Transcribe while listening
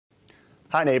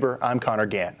Hi neighbor, I'm Connor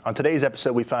Gant. On today's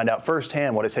episode, we find out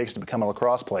firsthand what it takes to become a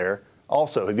lacrosse player.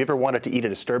 Also, have you ever wanted to eat a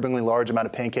disturbingly large amount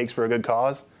of pancakes for a good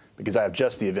cause? Because I have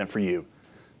just the event for you.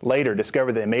 Later,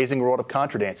 discover the amazing world of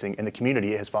Contra dancing and the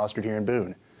community it has fostered here in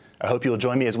Boone. I hope you'll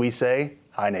join me as we say,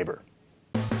 hi neighbor.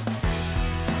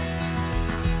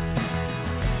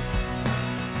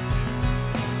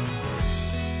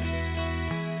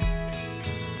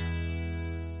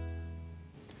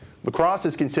 Lacrosse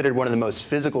is considered one of the most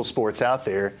physical sports out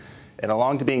there, and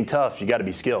along to being tough, you got to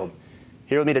be skilled.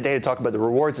 Here with me today to talk about the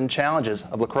rewards and challenges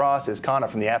of lacrosse is Contra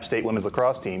from the App State women's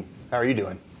lacrosse team. How are you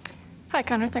doing? Hi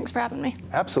Connor, thanks for having me.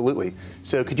 Absolutely.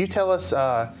 So could you tell us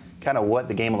kind of what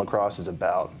the game of lacrosse is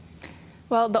about?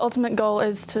 Well, the ultimate goal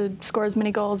is to score as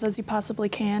many goals as you possibly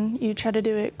can. You try to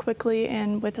do it quickly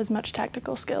and with as much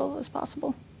tactical skill as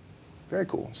possible. Very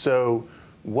cool. So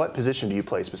what position do you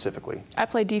play specifically? I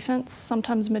play defense,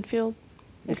 sometimes midfield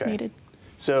if needed.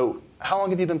 So how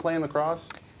long have you been playing lacrosse?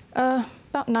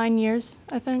 About 9 years,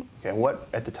 I think. Okay, and what,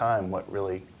 at the time, what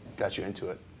really got you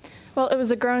into it? Well, it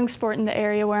was a growing sport in the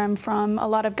area where I'm from. A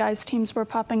lot of guys' teams were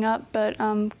popping up, but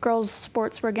girls'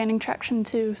 sports were gaining traction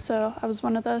too, so I was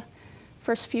one of the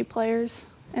first few players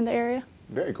in the area.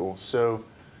 Very cool. So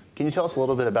can you tell us a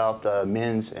little bit about the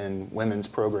men's and women's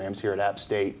programs here at App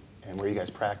State and where you guys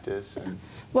practice?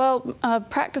 Well,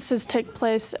 practices take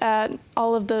place at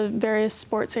all of the various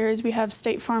sports areas. We have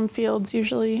State Farm fields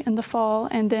usually in the fall,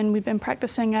 and then we've been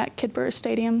practicing at Kidborough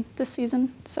Stadium this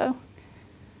season. So,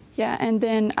 yeah, and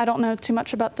then I don't know too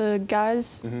much about the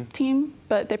guys' team,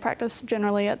 but they practice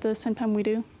generally at the same time we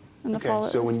do in the fall.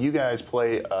 So when you guys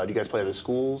play, do you guys play other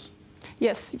schools?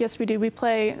 Yes, we do.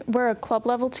 We're a club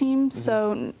level team,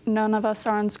 so none of us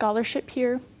are on scholarship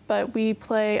here, but we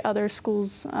play other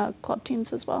schools' club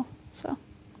teams as well. So.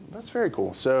 That's very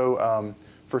cool. So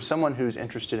for someone who's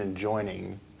interested in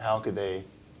joining, how could they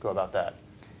go about that?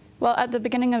 Well, at the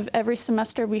beginning of every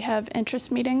semester, we have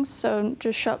interest meetings, so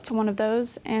just show up to one of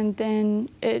those, and then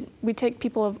we take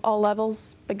people of all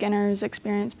levels, beginners,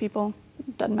 experienced people.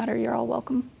 Doesn't matter, you're all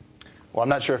welcome. Well, I'm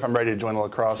not sure if I'm ready to join the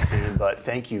lacrosse team, but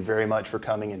thank you very much for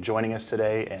coming and joining us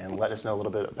today and let us know a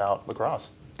little bit about lacrosse.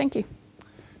 Thank you.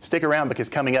 Stick around because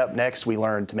coming up next, we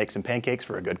learn to make some pancakes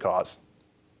for a good cause.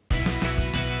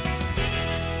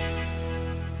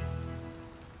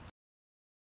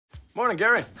 Morning,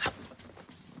 Gary.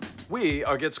 We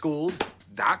are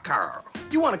GetSchooled.com.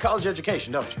 You want a college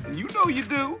education, don't you? You know you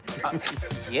do.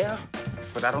 Yeah,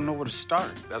 but I don't know where to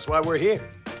start. That's why we're here.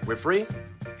 We're free,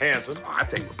 handsome, I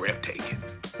think we're breathtaking.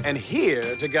 and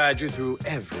here to guide you through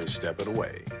every step of the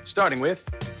way, starting with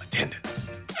attendance.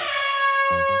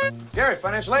 Gary,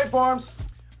 financial aid forms.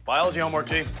 Biology homework,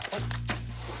 G.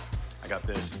 I got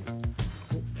this.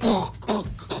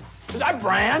 Is that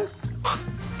Bran?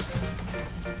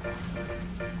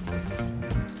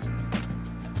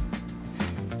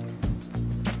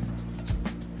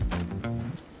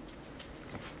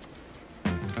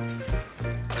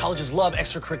 Colleges love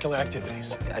extracurricular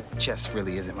activities. Chess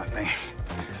really isn't my thing.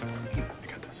 I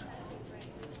got this.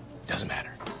 Doesn't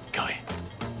matter. Go ahead.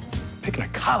 Picking a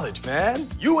college, man.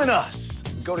 You and us.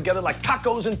 We go together like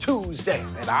tacos and Tuesday.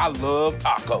 And I love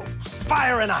tacos.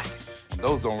 Fire and ice.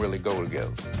 Those don't really go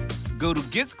together. Go to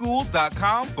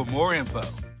GetSchooled.com for more info.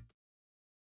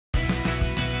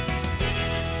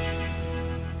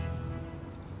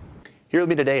 Here with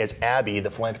me today is Abby,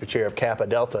 the philanthropy chair of Kappa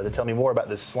Delta, to tell me more about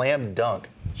this slam dunk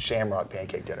Shamrock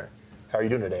Pancake Dinner. How are you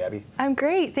doing today, Abby? I'm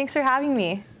great. Thanks for having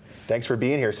me. Thanks for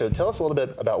being here. So tell us a little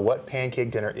bit about what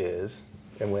Pancake Dinner is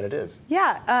and when it is.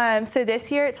 Yeah, so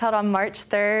this year it's held on March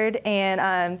 3rd,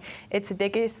 and it's the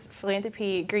biggest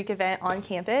philanthropy Greek event on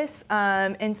campus.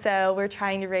 And so we're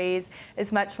trying to raise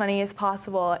as much money as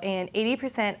possible, and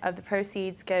 80% of the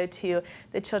proceeds go to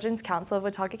the Children's Council of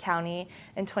Watauga County,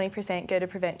 and 20% go to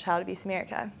Prevent Child Abuse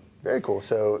America. Very cool.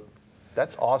 So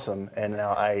that's awesome. And now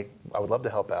I would love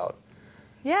to help out.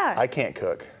 Yeah. I can't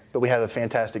cook, but we have a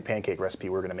fantastic pancake recipe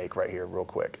we're going to make right here real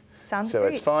quick. Sounds So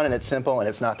great. it's fun and it's simple and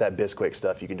it's not that Bisquick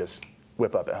stuff you can just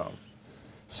whip up at home.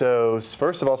 So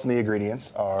first of all, some of the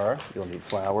ingredients are, you'll need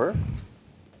flour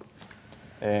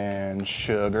and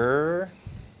sugar,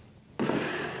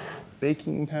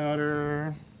 baking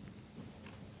powder,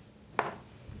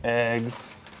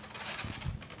 eggs,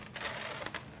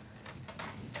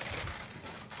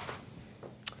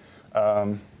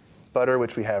 butter,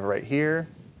 which we have right here,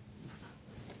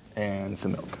 and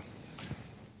some milk.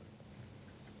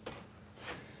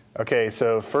 Okay,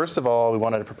 so first of all, we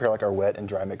wanted to prepare like our wet and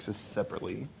dry mixes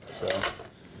separately. So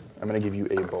I'm gonna give you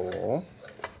a bowl.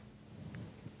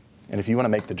 And if you wanna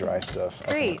make the dry stuff, I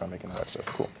can Great. work on making the wet stuff.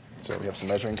 Cool. So we have some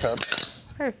measuring cups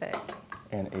Perfect.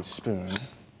 and a spoon.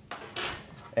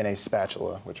 and a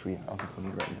spatula, which I don't think we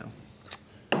need right now.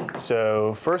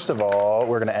 So first of all,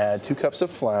 we're gonna add 2 cups of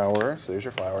flour. So there's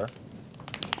your flour.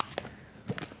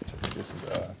 This is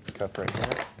a cup right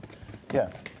here. Yeah.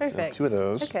 Perfect. So 2 of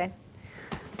those. Okay.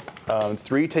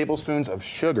 3 tablespoons of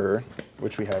sugar,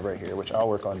 which we have right here, which I'll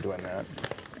work on doing that.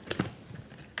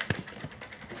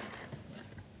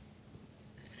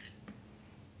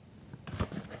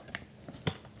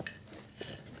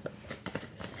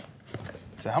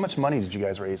 So how much money did you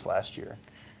guys raise last year?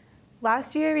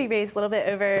 Last year we raised a little bit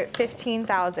over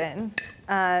 $15,000,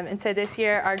 and so this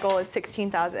year our goal is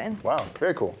 $16,000. Wow,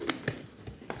 very cool.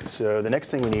 So the next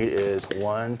thing we need is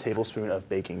 1 tablespoon of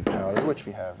baking powder, which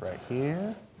we have right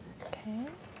here. Okay.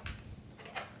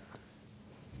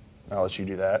 I'll let you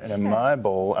do that. And in my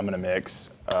bowl, I'm going to mix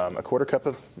 1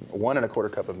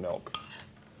 1/4 cup of milk.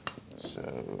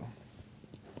 So.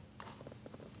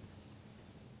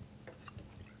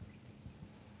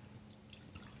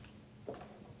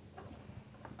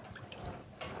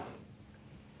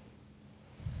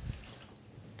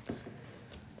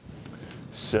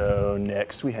 So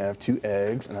next we have 2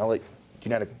 eggs, and I'll let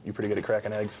you're pretty good at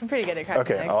cracking eggs? I'm pretty good at cracking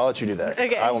eggs. Okay, I'll let you do that.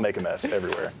 Okay. I will make a mess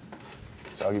everywhere.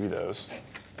 So I'll give you those.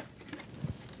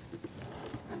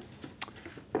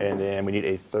 And then we need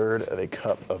 1/3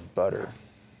 cup of butter,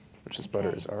 which this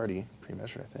butter is already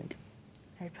pre-measured, I think.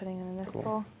 Are you putting them in this Cool.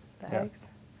 bowl, the Yeah. eggs?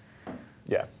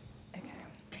 Yeah. Okay.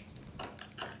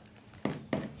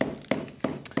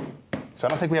 So I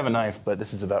don't think we have a knife, but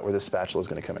this is about where this spatula is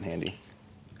going to come in handy.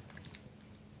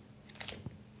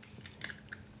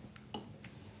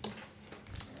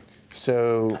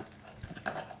 So,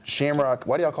 Shamrock,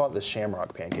 why do y'all call it the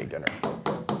Shamrock Pancake Dinner?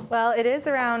 Well, it is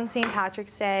around St.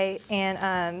 Patrick's Day,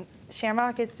 and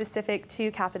Shamrock is specific to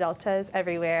Kappa Deltas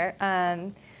everywhere.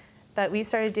 But we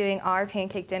started doing our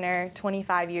pancake dinner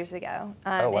 25 years ago.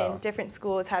 Oh, wow. And different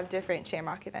schools have different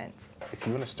Shamrock events. If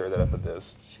you want to stir that up with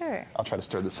this. Sure. I'll try to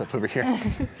stir this up over here.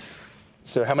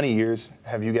 So how many years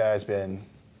have you guys been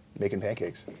making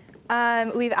pancakes?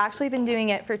 We've actually been doing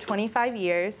it for 25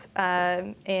 years,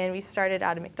 and we started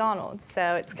out of McDonald's,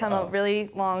 so it's come a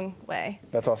really long way.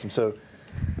 That's awesome. So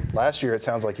last year, it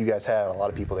sounds like you guys had a lot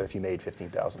of people there if you made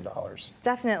 $15,000.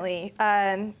 Definitely.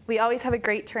 We always have a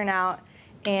great turnout,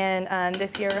 and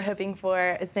this year we're hoping for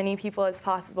as many people as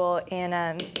possible,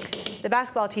 and the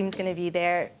basketball team is going to be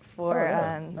there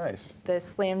for nice. the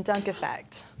slam dunk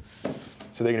effect.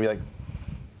 So they're going to be like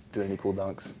doing any cool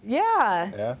dunks?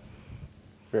 Yeah. Yeah?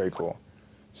 Very cool.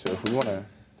 So if we want to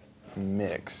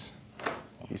mix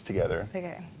these together,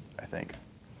 Okay. I think.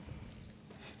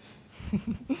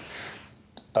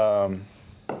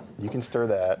 You can stir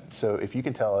that. So if you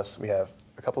can tell us, we have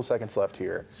a couple seconds left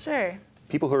here. Sure.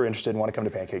 People who are interested and want to come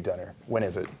to Pancake Dinner, when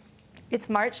is it? It's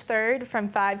March 3rd from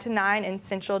 5 to 9 in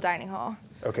Central Dining Hall.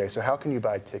 Okay, so how can you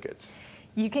buy tickets?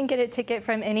 You can get a ticket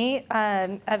from any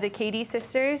of the KD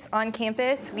sisters on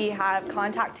campus. We have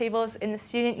contact tables in the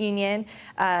student union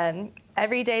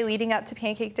every day leading up to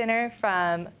Pancake Dinner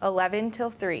from 11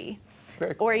 till 3.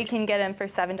 Very cool. Or you can get them for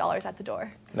 $7 at the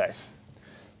door. Nice.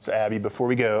 So Abby, before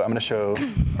we go, I'm going to show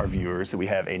our viewers that we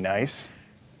have a nice,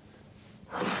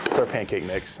 it's our pancake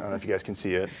mix. I don't know if you guys can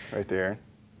see it right there.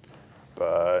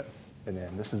 And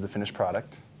then this is the finished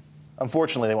product.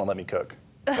 Unfortunately, they won't let me cook.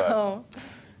 But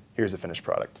here's the finished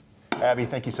product. Abby,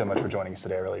 thank you so much for joining us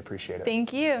today. I really appreciate it.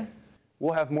 Thank you.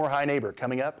 We'll have more Hi Neighbor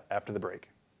coming up after the break.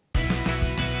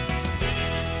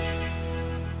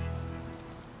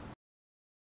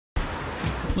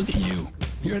 Look at you.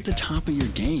 You're at the top of your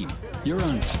game. You're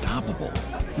unstoppable.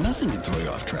 Nothing can throw you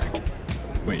off track.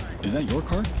 Wait, is that your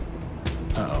car?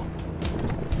 Uh-oh.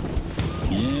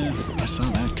 Yeah, I saw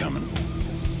that coming.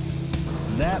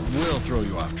 That will throw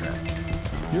you off track.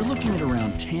 You're looking at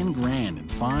around 10 grand in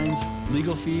fines,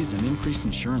 legal fees, and increased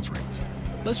insurance rates.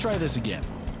 Let's try this again.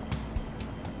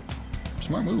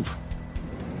 Smart move.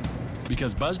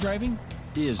 Because buzz driving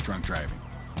is drunk driving.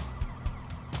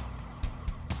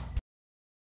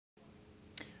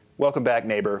 Welcome back,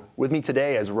 neighbor. With me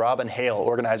today is Robin Hale,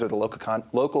 organizer of the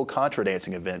local Contra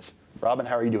dancing events. Robin,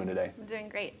 how are you doing today? I'm doing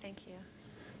great, thank you.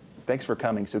 Thanks for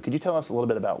coming. So could you tell us a little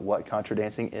bit about what Contra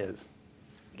dancing is?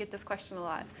 I get this question a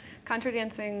lot. Contra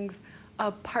dancing's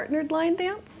a partnered line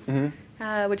dance,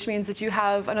 which means that you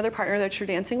have another partner that you're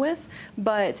dancing with,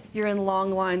 but you're in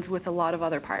long lines with a lot of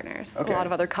other partners, a lot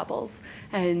of other couples.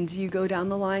 And you go down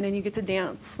the line and you get to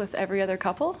dance with every other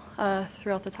couple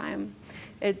throughout the time.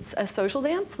 It's a social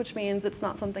dance, which means it's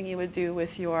not something you would do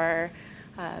with your,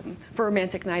 for a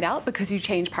romantic night out, because you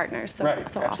change partners so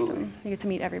often. You get to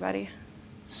meet everybody.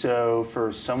 So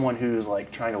for someone who's like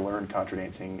trying to learn Contra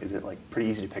dancing, is it like pretty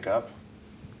easy to pick up?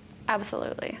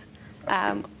 Absolutely.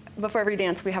 before every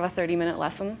dance, we have a 30-minute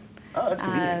lesson. Oh, that's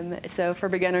convenient. So for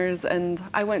beginners, and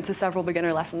I went to several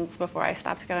beginner lessons before I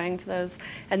stopped going to those.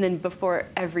 And then before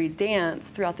every dance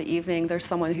throughout the evening, there's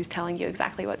someone who's telling you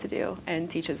exactly what to do and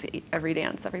teaches every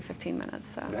dance every 15 minutes.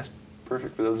 So. That's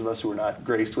perfect for those of us who are not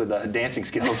graced with dancing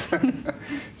skills.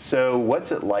 So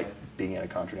what's it like being in a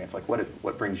contra dance? Like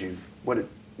what brings you, what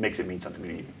makes it mean something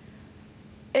to you?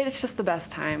 It's just the best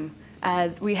time.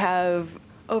 We have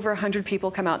over 100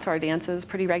 people come out to our dances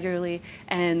pretty regularly,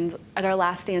 and at our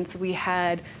last dance we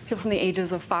had people from the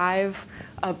ages of 5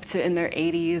 up to in their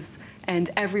 80s, and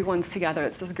everyone's together.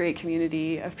 It's this great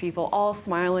community of people all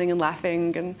smiling and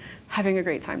laughing and having a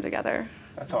great time together.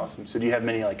 That's awesome. So do you have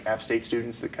many like App State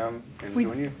students that come and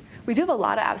join you? We do have a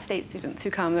lot of App State students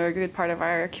who come. They're a good part of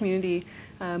our community,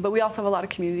 but we also have a lot of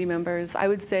community members. I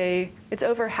would say it's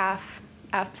over half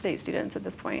App State students at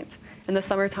this point. In the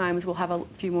summer times, we'll have a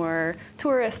few more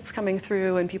tourists coming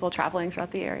through and people traveling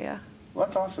throughout the area. Well,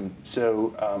 that's awesome.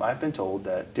 So I've been told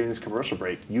that during this commercial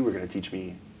break, you were going to teach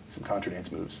me some contra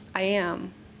dance moves. I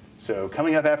am. So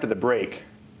coming up after the break,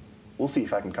 we'll see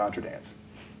if I can contra dance.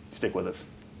 Stick with us.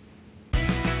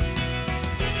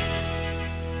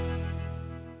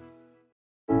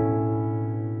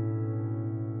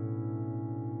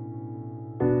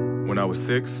 When I was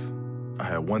 6, I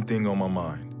had one thing on my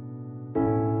mind.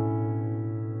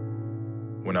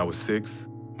 When I was 6,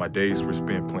 my days were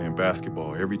spent playing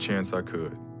basketball every chance I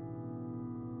could.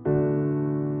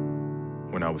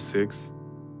 When I was 6,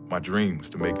 my dream was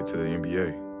to make it to the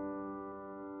NBA.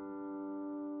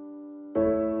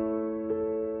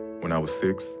 When I was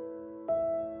 6,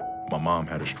 my mom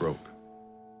had a stroke.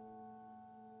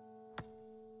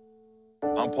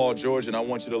 I'm Paul George, and I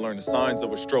want you to learn the signs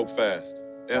of a stroke fast.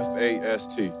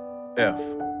 F-A-S-T. F,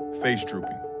 face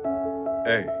drooping.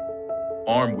 A,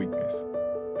 arm weakness.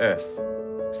 S,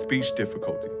 speech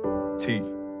difficulty. T,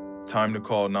 time to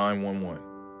call 911.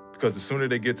 Because the sooner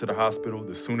they get to the hospital,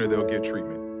 the sooner they'll get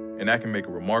treatment. And that can make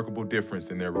a remarkable difference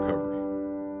in their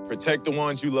recovery. Protect the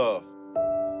ones you love.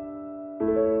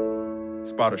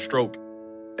 Spot a stroke.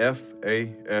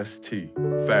 F-A-S-T,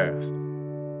 fast.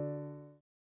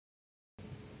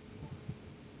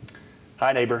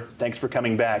 Hi, neighbor. Thanks for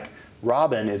coming back.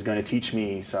 Robin is going to teach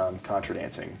me some contra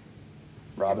dancing.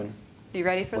 Robin? You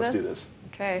ready for Let's this? do this.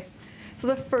 Okay. So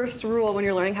the first rule when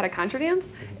you're learning how to contra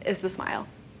dance is to smile.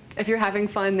 If you're having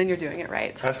fun, then you're doing it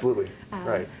right. Absolutely.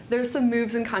 Right. There's some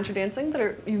moves in contra dancing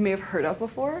that you may have heard of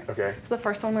before. Okay. So the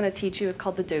first one I'm going to teach you is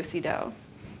called the do-si-do.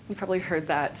 You've probably heard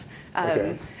that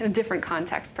Okay. in a different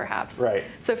context, perhaps. Right.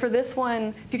 So for this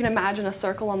one, if you can imagine a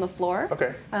circle on the floor,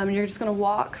 Okay. You're just going to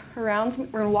walk around. We're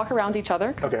going to walk around each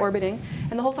other, kind of orbiting,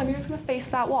 and the whole time you're just going to face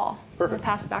that wall. Perfect. We'll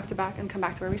pass back to back and come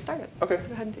back to where we started. Okay. So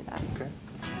go ahead and do that. Okay.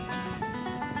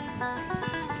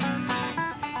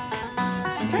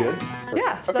 Okay. Good?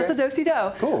 Yeah, so that's a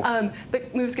do-si-do. Cool. The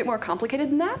moves get more complicated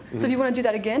than that. So if you want to do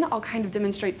that again, I'll kind of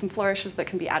demonstrate some flourishes that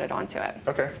can be added onto it.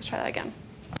 Okay. So let's try that again.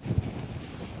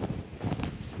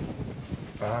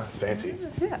 Ah, it's fancy.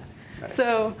 Yeah. Nice.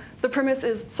 So the premise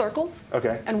is circles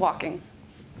and walking.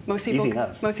 Easy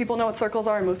enough. Most people know what circles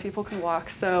are, and most people can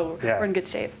walk, so we're in good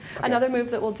shape. Okay. Another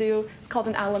move that we'll do is called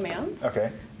an allemande.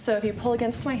 Okay. So if you pull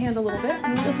against my hand a little bit,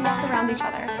 and we'll just walk around each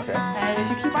other. Okay. And if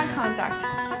you keep eye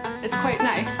contact, it's quite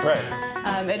nice.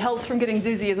 Right. It helps from getting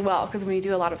dizzy as well, because when you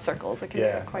do a lot of circles, it can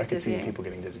get quite I can dizzying. see people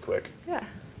getting dizzy quick. Yeah.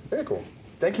 Very cool.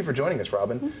 Thank you for joining us,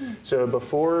 Robin. So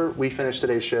before we finish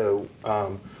today's show,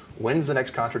 when's the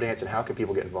next contra dance and how can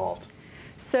people get involved?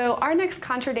 So our next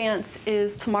contra dance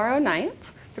is tomorrow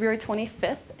night, February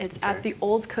 25th. It's at the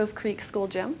Old Cove Creek School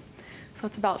Gym. So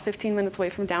it's about 15 minutes away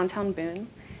from downtown Boone.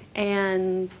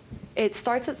 And it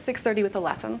starts at 6:30 with a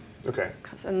lesson. Okay.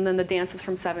 And then the dance is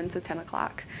from 7 to 10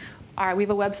 o'clock. We have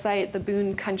a website, the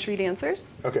Boone Country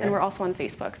Dancers. Okay. And we're also on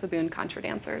Facebook, the Boone Contra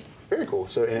Dancers. Very cool.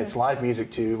 So, and it's live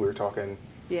music too. We were talking.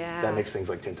 Yeah. That makes things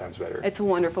like 10 times better. It's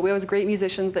wonderful. We have great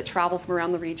musicians that travel from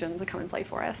around the region to come and play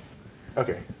for us.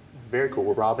 Okay. Very cool.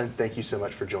 Well, Robin, thank you so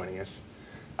much for joining us.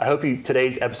 I hope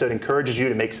today's episode encourages you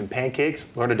to make some pancakes,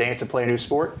 learn to dance, and play a new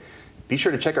sport. Be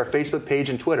sure to check our Facebook page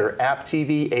and Twitter,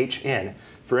 AppTVHN,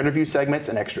 for interview segments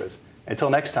and extras. Until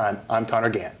next time, I'm Connor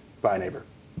Gant. Bye, neighbor.